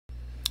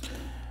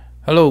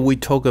Hello, we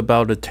talk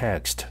about the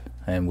text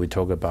and we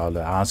talk about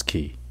the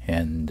ASCII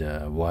and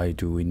why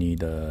do we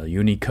need a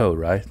Unicode,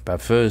 right?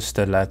 But first,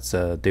 let's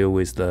deal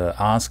with the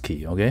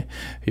ASCII, okay?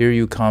 Here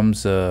you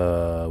comes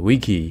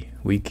wiki.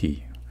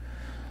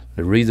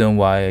 The reason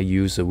why I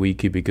use a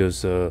wiki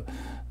because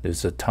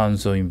there's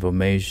tons of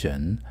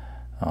information.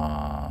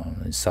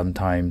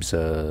 Sometimes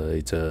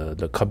it's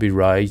the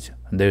copyright.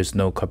 There's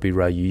no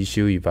copyright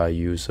issue if I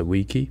use a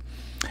wiki,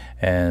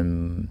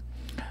 and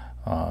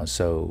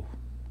so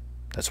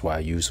that's why I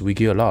use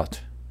wiki a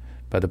lot.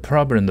 But the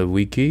problem with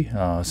wiki,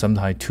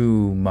 sometimes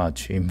too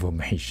much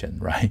information,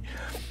 right?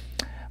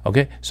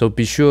 Okay, so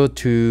be sure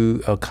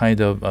to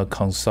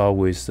consult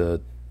with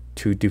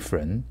two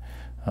different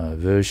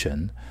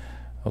version.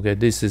 Okay,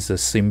 this is a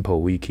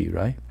simple wiki,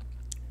 right?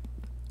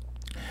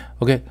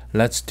 Okay,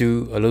 let's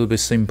do a little bit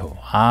simple.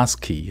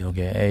 ASCII,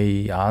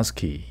 okay,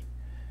 ASCII,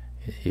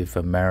 if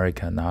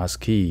American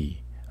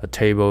ASCII, a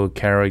table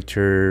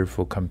character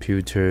for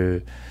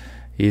computer.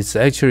 It's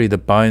actually the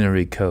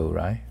binary code,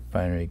 right?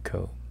 Binary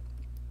code.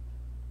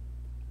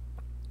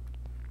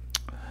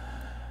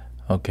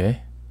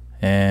 Okay,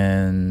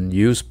 and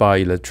used by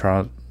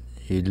electronic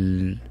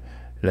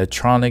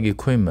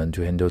equipment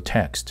to handle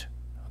text.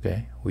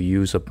 Okay, we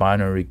use a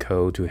binary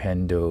code to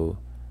handle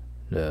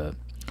the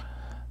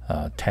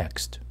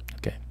text.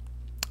 Okay,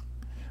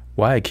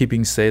 why I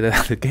keeping say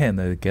that again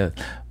and again?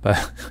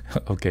 But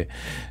okay,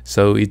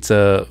 so it's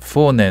a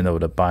full name of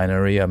the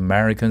binary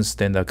American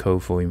Standard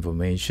Code for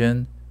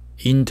Information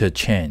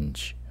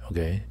Interchange.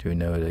 Okay, do you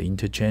know what the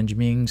interchange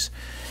means?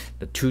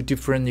 The two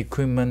different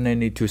equipment, they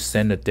need to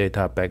send the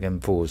data back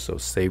and forth. So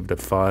save the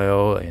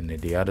file, and at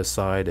the other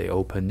side they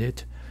open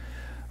it.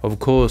 Of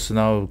course,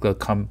 now the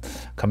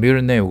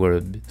computer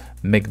network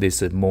make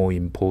this more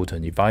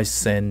important. If I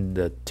send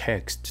the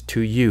text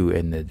to you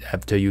and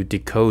after you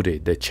decode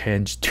it, they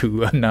change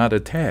to another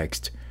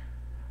text,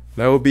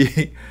 that would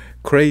be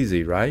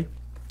crazy, right?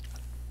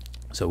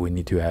 So we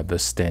need to have a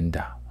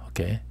standard.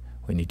 Okay,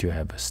 we need to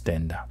have a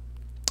standard.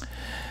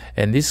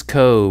 And this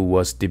code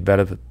was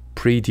developed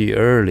pretty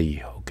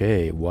early.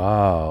 Okay,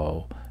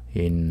 wow,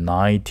 in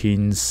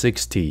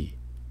 1960.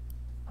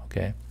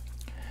 Okay.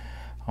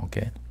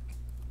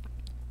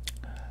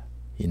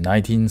 In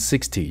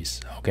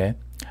 1960s. Okay,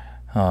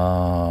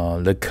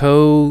 the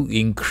code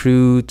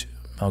include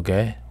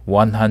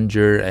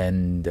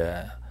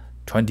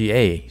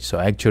 128. So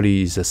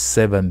actually, it's a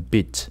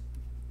 7-bit,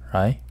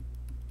 right?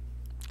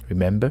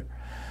 Remember,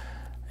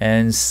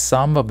 and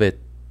some of it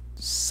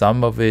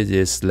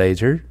is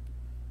later.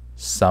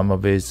 Some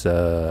of it's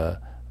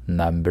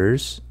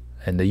numbers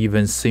and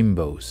even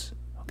symbols.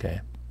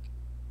 Okay,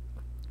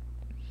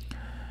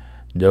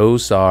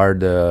 those are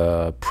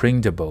the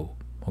printable.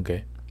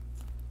 Okay,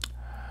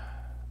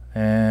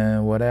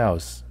 and what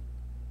else?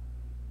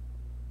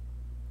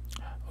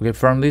 Okay,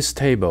 from this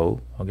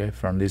table, you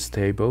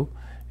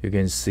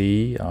can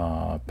see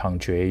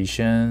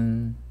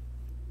punctuation,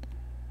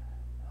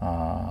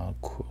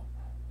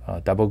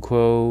 double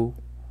quote,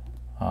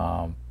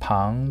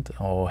 pound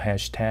or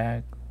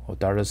hashtag, or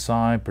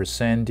 $sign,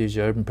 percentage,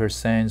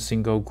 %,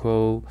 single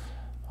quote,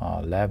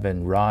 left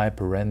and right,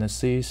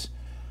 parentheses.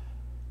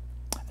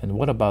 And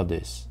what about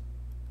this?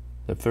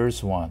 The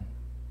first one,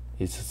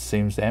 it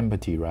seems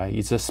empty, right?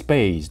 It's a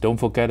space. Don't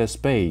forget a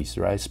space,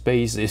 right?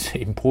 Space is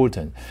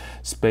important.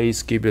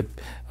 Space give it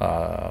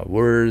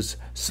words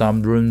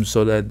some room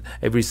so that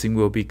everything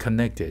will be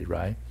connected,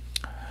 right?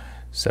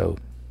 So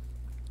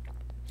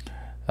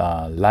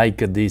like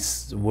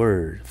this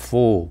word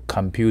for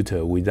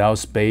computer without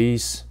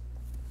space,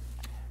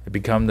 it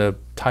becomes the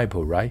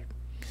typo, right?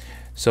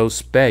 So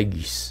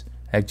space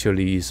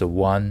actually is a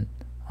one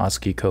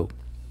ASCII code.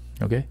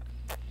 Okay,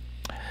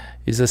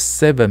 it's a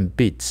 7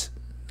 bits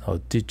or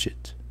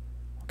digit,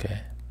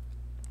 okay,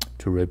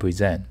 to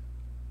represent.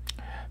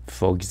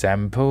 For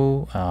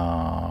example,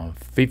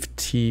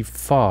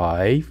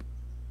 55.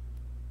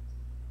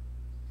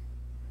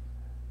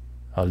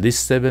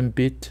 This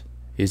 7-bit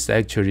is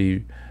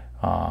actually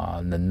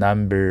the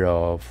number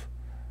of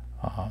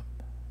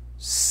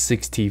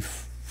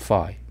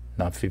 65,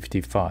 not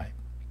 55.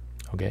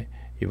 Okay,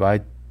 if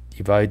I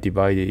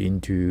divide it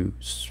into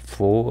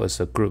 4 as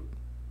a group.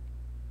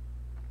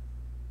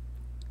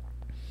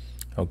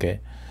 Okay,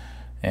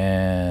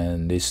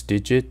 and this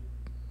digit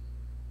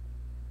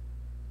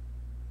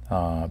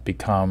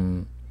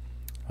become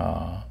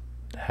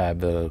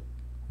have a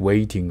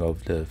weighting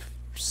of the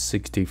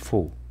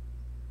 64,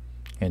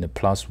 and the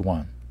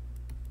 +1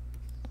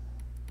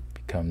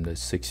 become the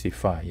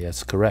 65.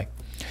 Yes, correct.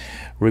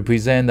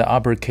 Represent the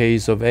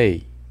uppercase of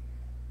A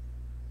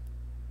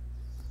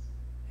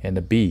and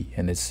the B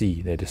and the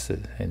C, that is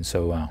it, and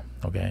so on.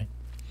 Okay,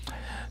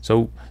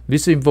 so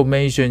this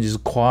information is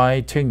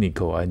quite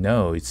technical. I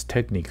know it's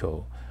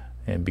technical,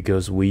 and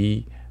because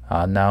we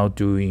are now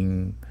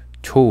doing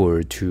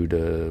tour to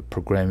the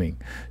programming,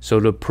 so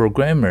the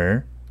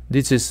programmer,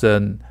 this is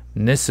a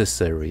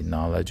necessary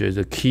knowledge, is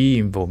a key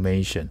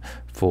information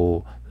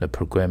for the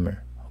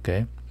programmer.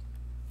 Okay,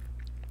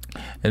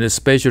 And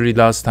especially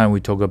last time we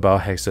talked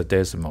about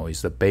hexadecimal,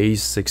 is the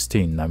base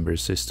 16 number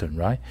system,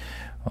 right?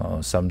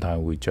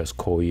 Sometimes we just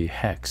call it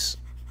hex.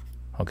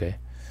 Okay.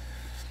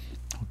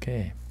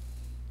 Okay.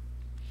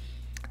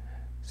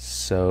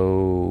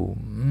 So,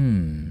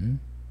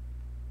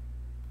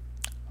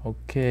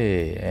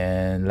 okay,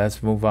 and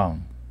let's move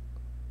on.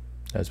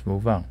 Let's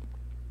move on.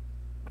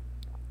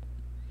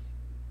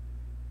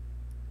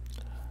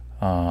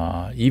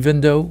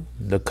 Even though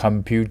the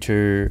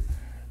computer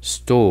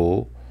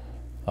store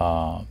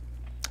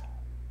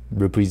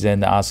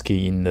represent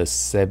ASCII in the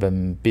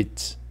 7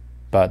 bits,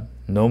 but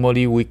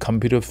normally we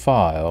computer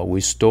file,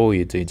 we store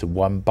it in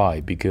 1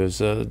 byte,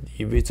 because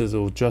if it is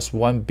just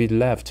 1 bit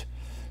left,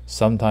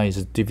 sometimes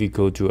it's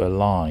difficult to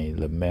align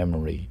the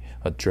memory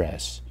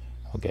address.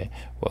 Okay,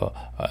 well,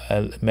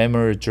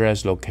 memory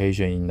address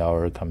location in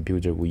our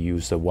computer, we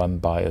use the 1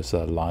 byte as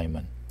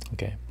alignment.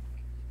 Okay.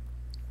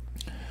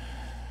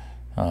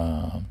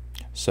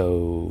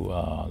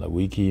 So the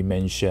wiki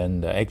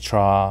mentioned the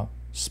extra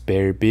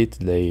spare bit,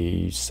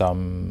 they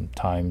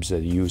sometimes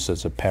use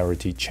as a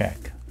parity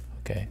check.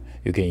 Okay,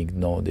 you can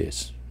ignore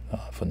this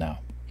for now.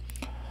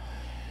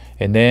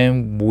 And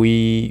then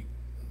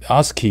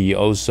ASCII,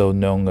 also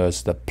known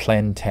as the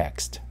plain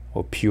text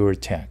or pure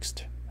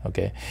text.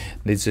 Okay,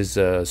 this is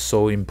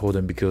so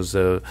important, because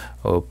a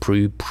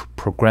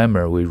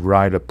programmer will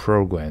write a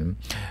program,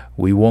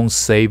 we won't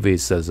save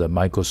it as a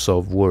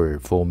Microsoft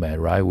Word format,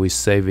 right? We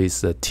save it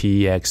as a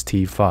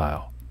TXT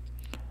file.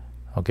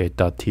 Okay,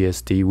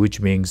 .txt,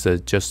 which means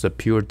just a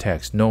pure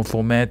text, no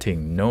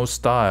formatting, no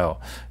style,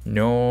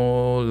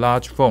 no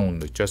large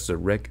font, just a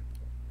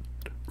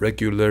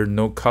regular,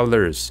 no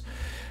colors.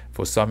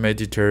 For some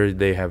editor,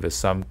 they have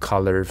some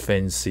color,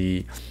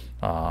 fancy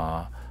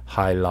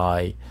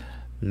highlight.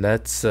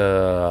 That's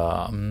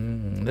a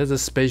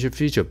special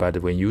feature,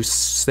 but when you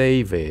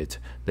save it,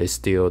 they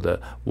still the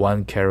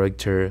 1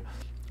 character,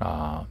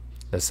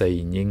 let's say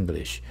in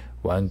English,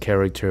 1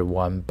 character,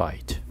 1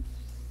 byte.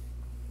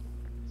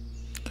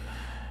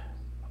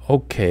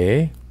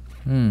 Okay,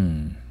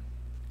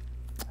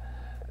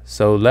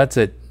 so that's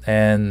it.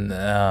 And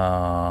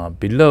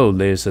below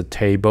there's a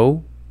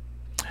table.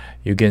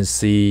 You can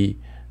see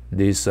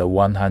this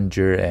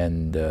 100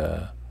 and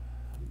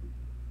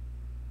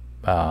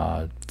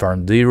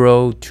from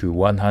 0 to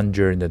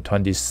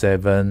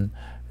 127,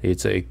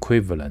 it's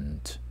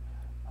equivalent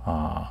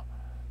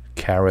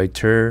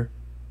character.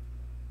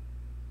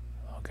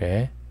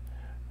 Okay,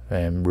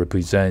 and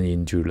represent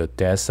into the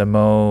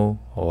decimal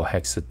or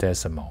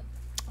hexadecimal.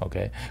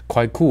 Okay,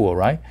 quite cool,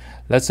 right?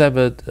 Let's have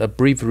a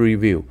brief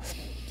review.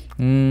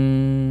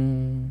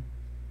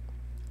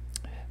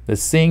 The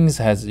things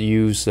has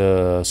used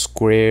a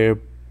square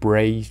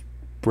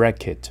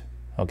bracket.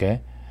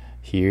 Okay,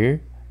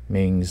 here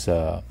means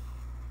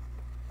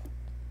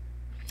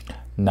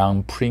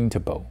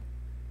non-printable.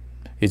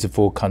 It's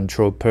for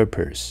control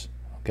purpose.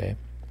 Okay,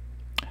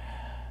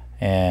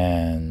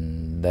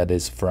 and that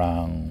is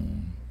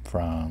from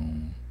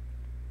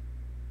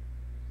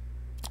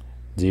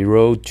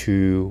 0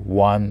 to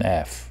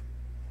 1F.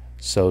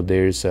 So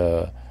there's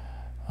a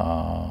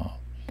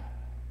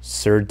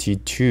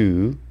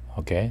 32.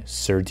 Okay,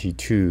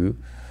 32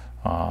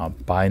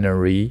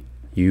 binary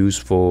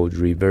used for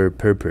reverse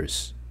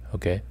purpose.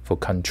 Okay, for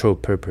control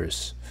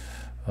purpose.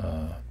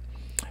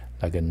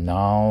 Like a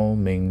now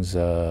means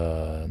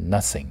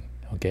nothing.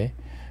 Okay.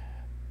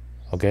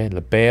 Okay,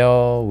 the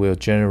bell will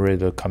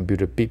generate a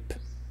computer beep.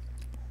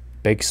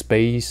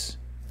 Backspace,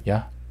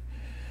 yeah.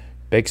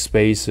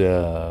 Backspace,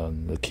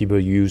 the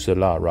keyboard use a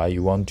lot, right?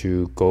 You want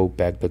to go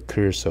back the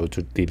cursor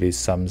to delete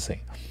something.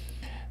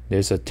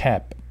 There's a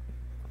tab,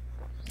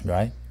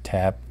 right?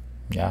 Tab,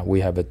 yeah,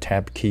 we have a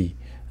tab key.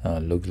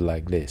 Look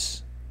like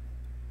this.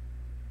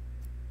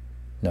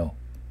 No,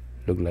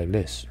 look like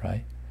this,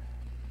 right?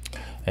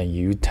 And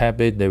you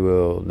tap it, they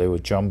will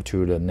jump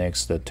to the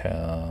next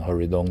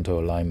horizontal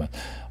alignment.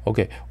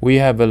 Okay, we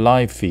have a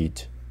live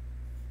feed.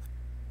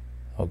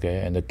 Okay,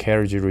 and the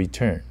carriage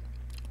return.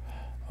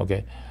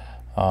 Okay,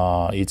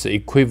 its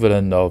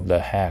equivalent of the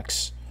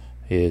hex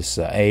is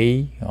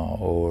A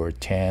or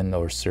 10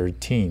 or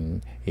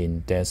 13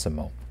 in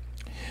decimal.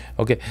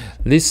 Okay,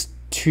 these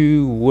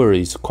two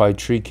words quite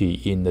tricky.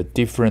 In the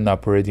different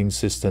operating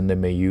system, they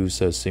may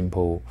use a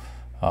simple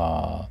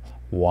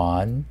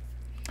 1.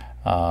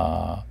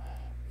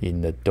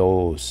 In the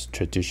DOS,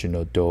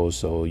 traditional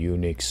DOS or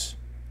Unix,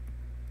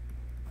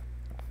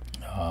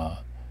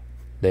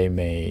 they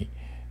may,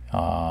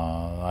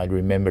 I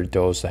remember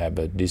DOS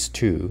have these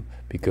two,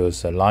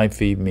 because line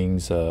feed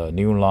means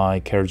new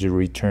line, carriage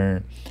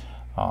return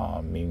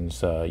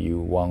means you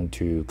want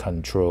to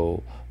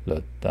control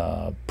the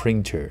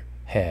printer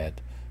head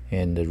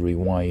and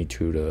rewind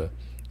to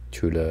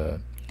the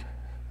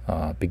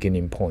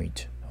beginning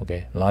point.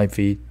 Okay, line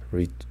feed,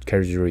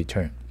 carriage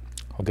return.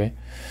 Okay,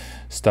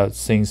 start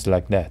things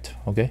like that.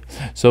 Okay,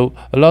 so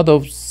a lot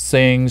of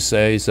things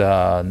is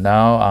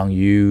now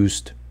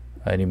unused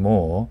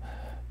anymore,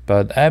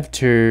 but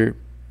after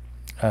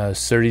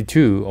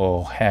 32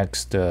 or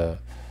hexed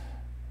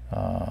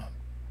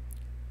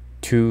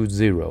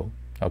 20,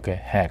 okay,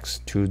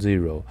 hex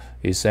 20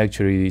 is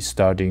actually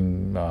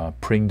starting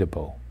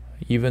printable.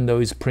 Even though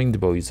it's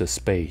printable, it's a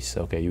space.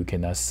 Okay, you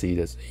cannot see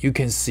this. You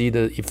can see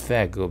the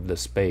effect of the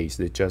space.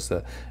 It's just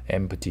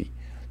empty,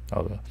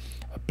 or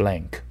a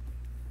blank.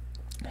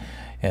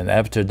 And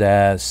after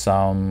that,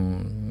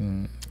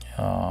 some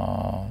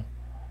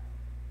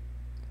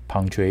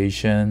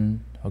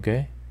punctuation,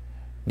 okay,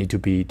 need to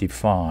be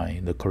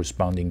defined, the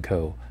corresponding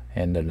code,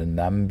 and the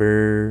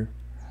number,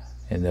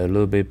 and a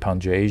little bit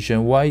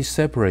punctuation. Why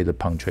separate the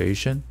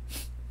punctuation?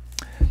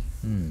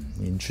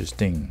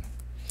 Interesting.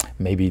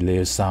 Maybe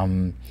there's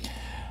some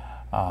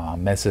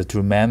method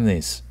to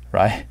madness,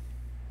 right?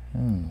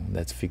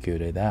 Let's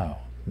figure it out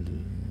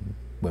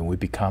when we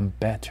become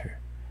better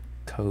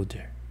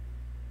coder.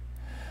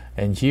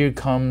 And here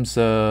comes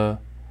later,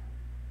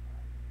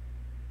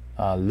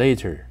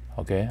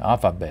 okay,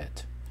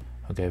 alphabet,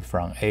 okay,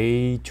 from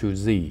A to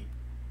Z,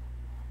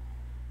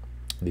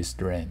 this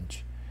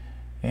range.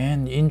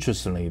 And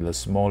interestingly, the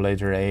small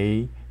letter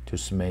A to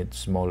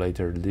small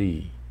letter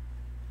Z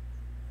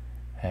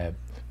have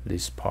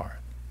this part.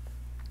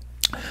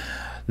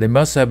 They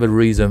must have a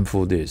reason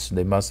for this.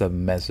 They must have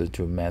method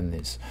to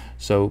madness.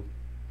 So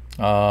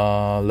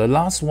the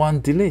last one,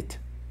 delete.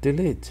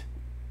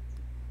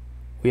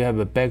 We have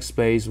a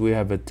backspace, we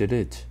have a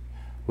delete,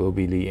 will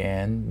be the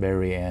end,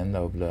 very end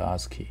of the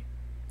ASCII.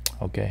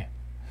 Okay,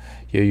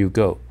 here you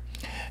go.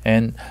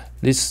 And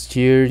this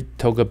here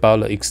talk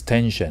about the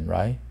extension,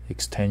 right?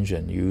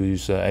 Extension,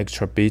 use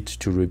extra bit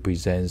to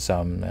represent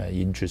some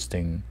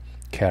interesting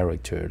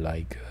character,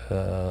 like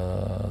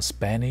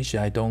Spanish.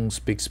 I don't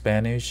speak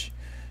Spanish.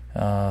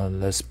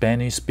 The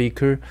Spanish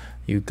speaker,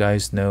 you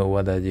guys know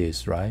what that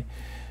is, right?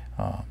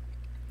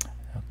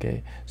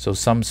 Okay, so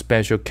some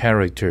special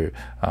character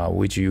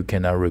which you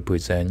cannot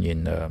represent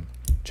in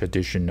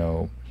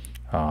traditional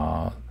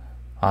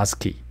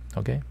ASCII.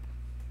 Okay,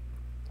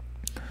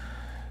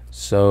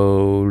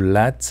 so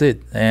that's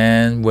it.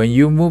 And when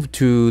you move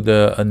to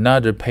the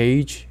another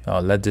page,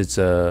 that is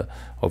a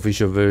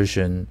official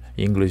version,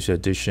 English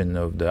edition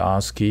of the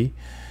ASCII,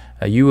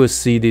 you will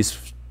see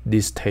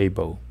this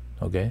table.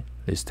 Okay,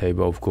 this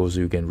table, of course,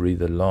 you can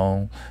read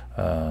along.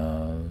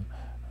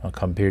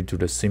 Compared to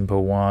the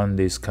simple one,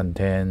 this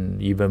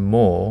contains even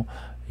more,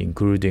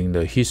 including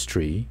the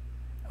history,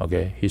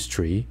 okay,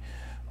 history,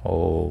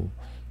 or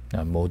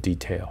more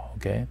detail.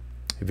 Okay,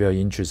 if you're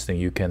interested,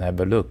 you can have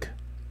a look.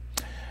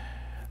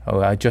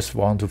 I just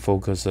want to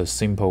focus a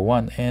simple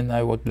one, and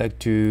I would like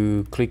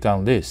to click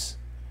on this.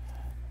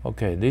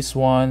 Okay, this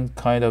one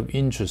kind of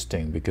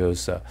interesting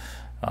because the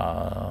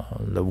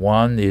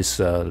one is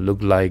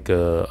look like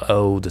a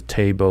old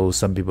table.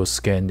 Some people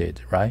scanned it,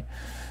 right?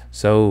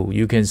 So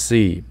you can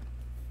see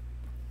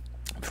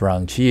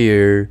from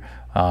here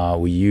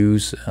we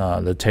use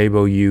the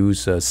table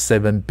use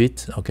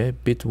 7-bit, okay,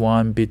 bit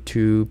 1, bit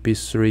 2, bit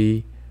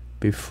 3,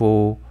 bit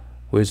 4,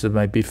 with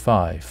my bit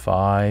 5,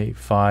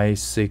 5,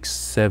 6,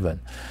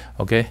 7,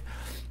 okay,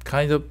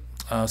 kind of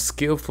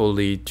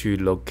skillfully to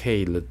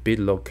locate the bit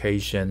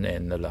location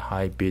and the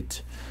high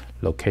bit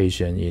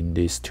location in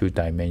this 2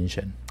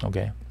 dimension.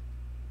 Okay,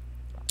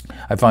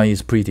 I find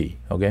it's pretty.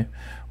 Okay,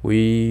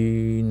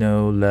 we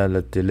know that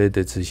the delete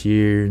is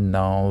here,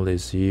 null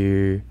is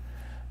here.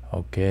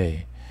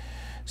 Okay,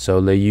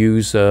 so they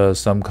use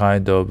some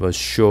kind of a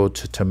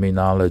short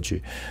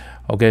terminology.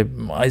 Okay,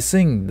 I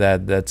think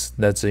that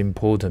that's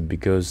important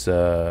because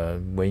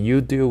when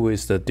you deal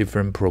with the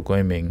different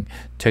programming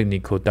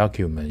technical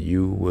document,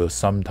 you will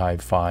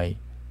sometimes find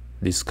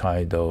this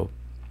kind of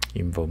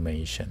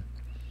information.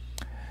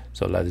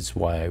 So that is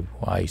why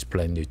I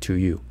explained it to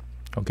you.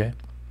 Okay,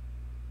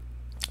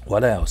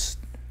 what else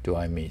do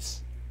I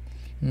miss?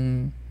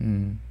 I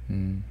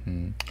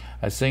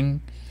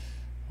think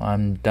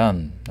I'm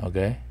done.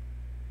 Okay,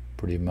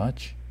 pretty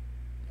much.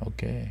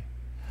 Okay,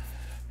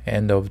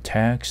 end of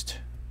text.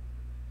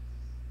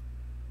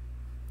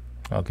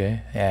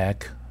 Okay,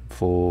 ACK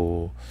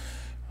for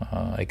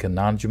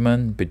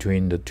acknowledgement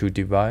between the 2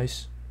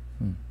 devices.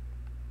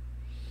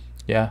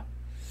 Yeah,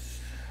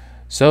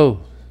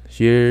 so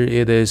here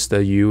it is,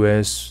 the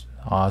US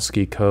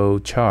ASCII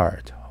code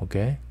chart.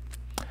 Okay,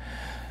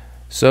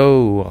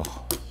 so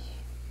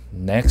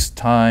next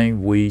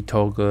time we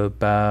talk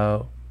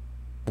about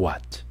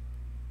what?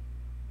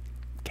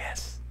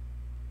 Guess.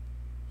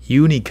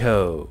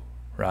 Unicode,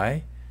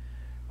 right?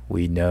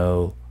 We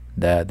know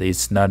that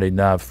it's not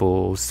enough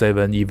for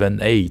 7, even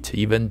 8,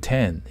 even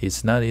 10.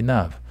 It's not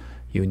enough.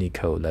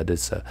 Unicode, that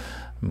is a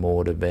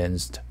more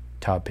advanced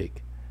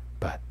topic,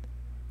 but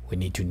we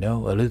need to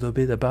know a little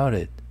bit about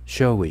it,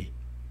 shall we?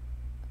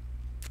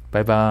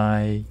 Bye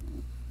bye.